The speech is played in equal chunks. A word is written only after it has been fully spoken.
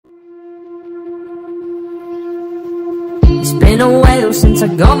It's been a while since I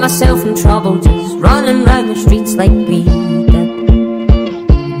got myself in trouble, just running round the streets like we did.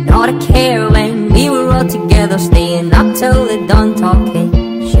 Not a care when we were all together, staying up till the dawn talking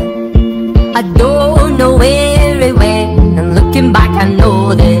shit. I don't know where it went, and looking back I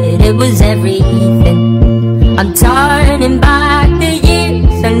know that it was everything. I'm turning back the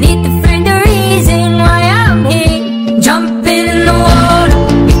years, I need to find the reason why I'm here. Jumping in the water,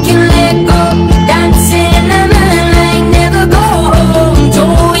 we can let go, dancing in the moonlight, never go home.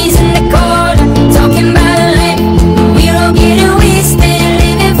 Joey's in the corner, talking about life, we're all getting wasted,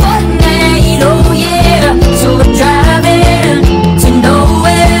 living for the night, oh yeah. So we're driving to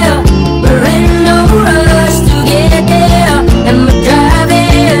nowhere, we're in no rush to get there, and we're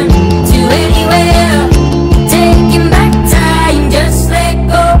driving to anywhere, taking back time, just let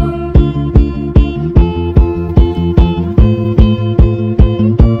go.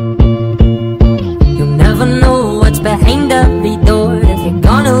 You'll never know what's behind every door if you're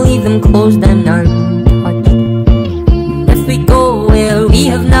gonna leave them closed and untouched. And if we go where we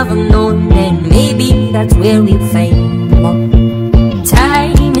have never known, then maybe that's where we'll find love.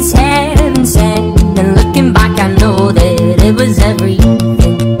 Time is heaven sent, and looking back I know that it was everything.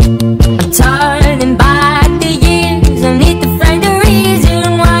 I'm turning back the years, I need to find a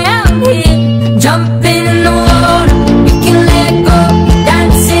reason why I'm here. Jumping in the water, we can let go,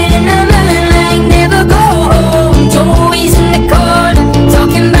 dancing in the moonlight, never go home. Joey's in the corner,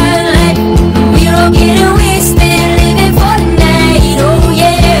 talking about life, we're all getting wasted, living for the night, oh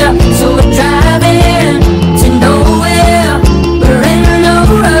yeah. So we're driving to nowhere, we're in no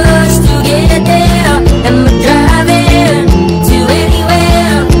rush to get there, and we're driving to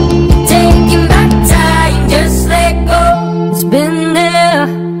anywhere, taking back time, just let go. It's been there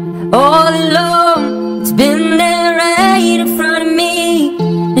all along, it's been there right in front of me,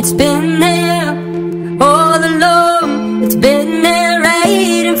 it's been there